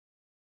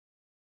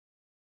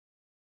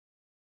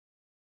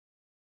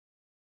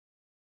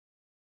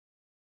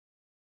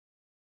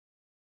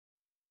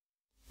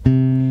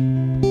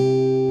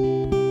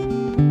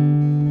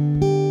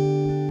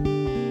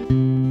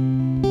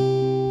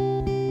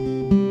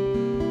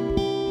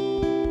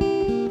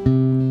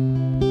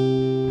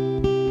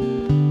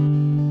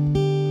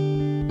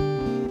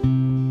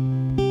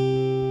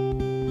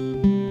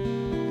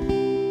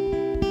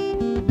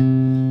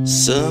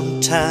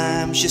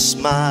Sometimes you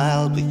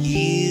smile, but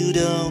you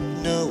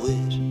don't know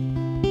it.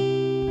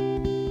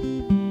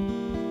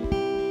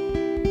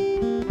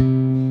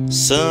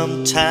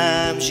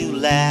 Sometimes you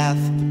laugh,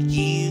 but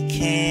you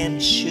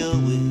can't show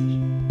it.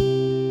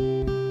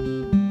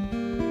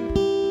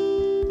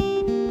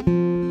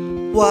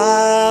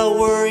 Why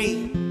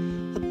worry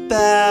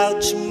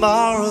about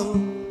tomorrow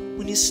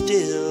when you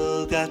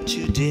still got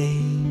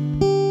today?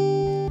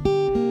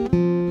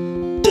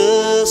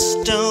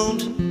 Dust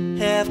don't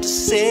have to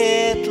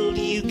settle,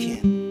 you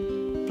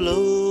can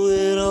blow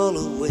it all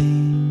away.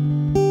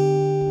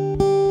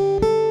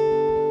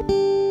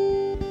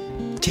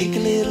 Take a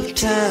little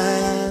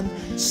time,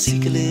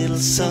 seek a little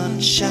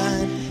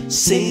sunshine,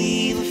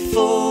 save it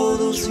for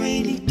those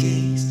rainy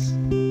days.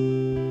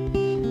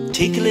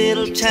 Take a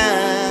little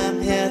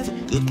time, have a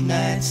good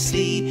night's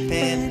sleep,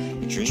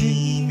 and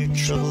dream your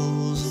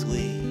troubles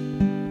away.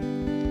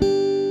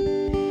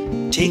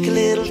 Take a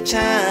little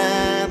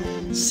time,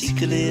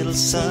 seek a little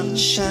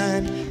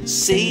sunshine,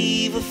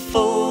 save it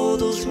for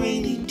those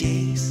rainy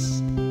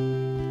days.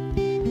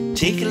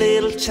 Take a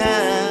little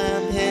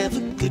time, have a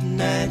good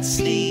night's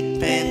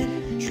sleep,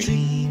 and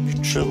dream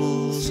your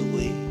troubles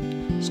away.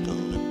 It's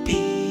gonna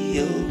be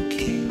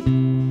okay.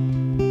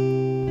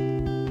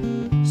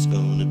 It's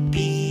gonna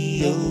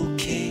be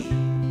okay.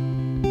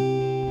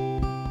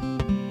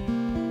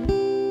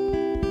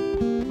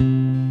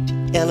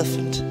 The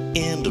elephant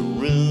in the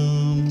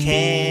room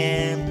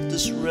can't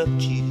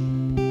disrupt you.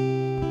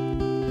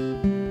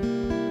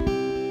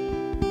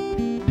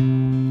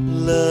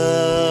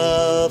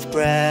 Love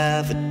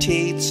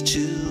gravitates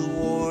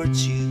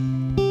towards you.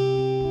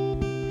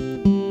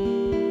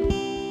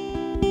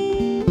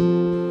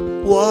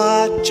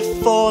 Watch a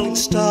falling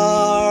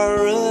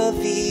star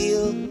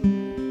reveal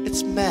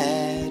its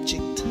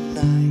magic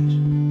tonight.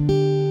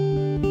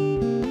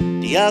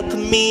 The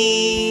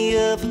alchemy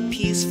of a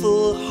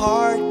peaceful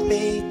heart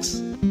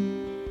makes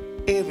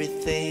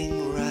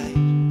everything right.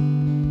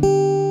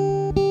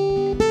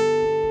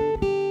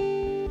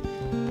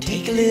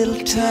 Take a little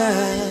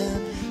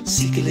time,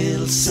 seek a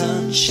little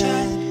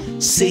sunshine,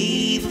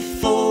 save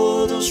it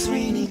for those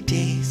rainy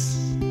days.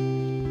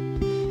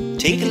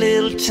 Take a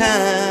little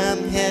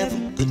time, have a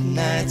good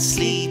night's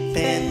sleep,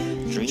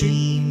 and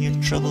dream your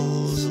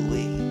troubles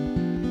away.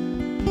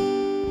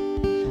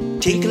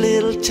 Take a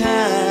little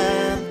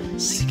time,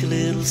 seek a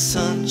little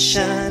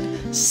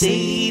sunshine,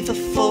 save it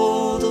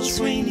for those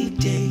rainy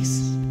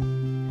days.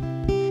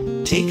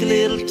 Take a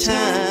little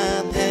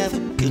time, have a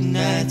good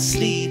night's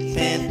sleep,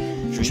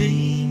 and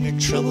dream your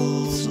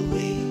troubles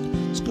away.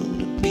 It's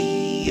gonna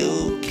be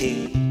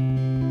okay.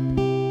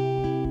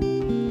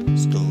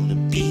 It's gonna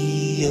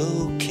be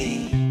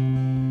okay.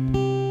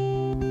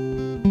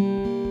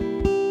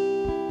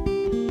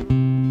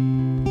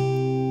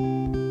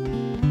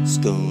 It's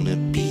gonna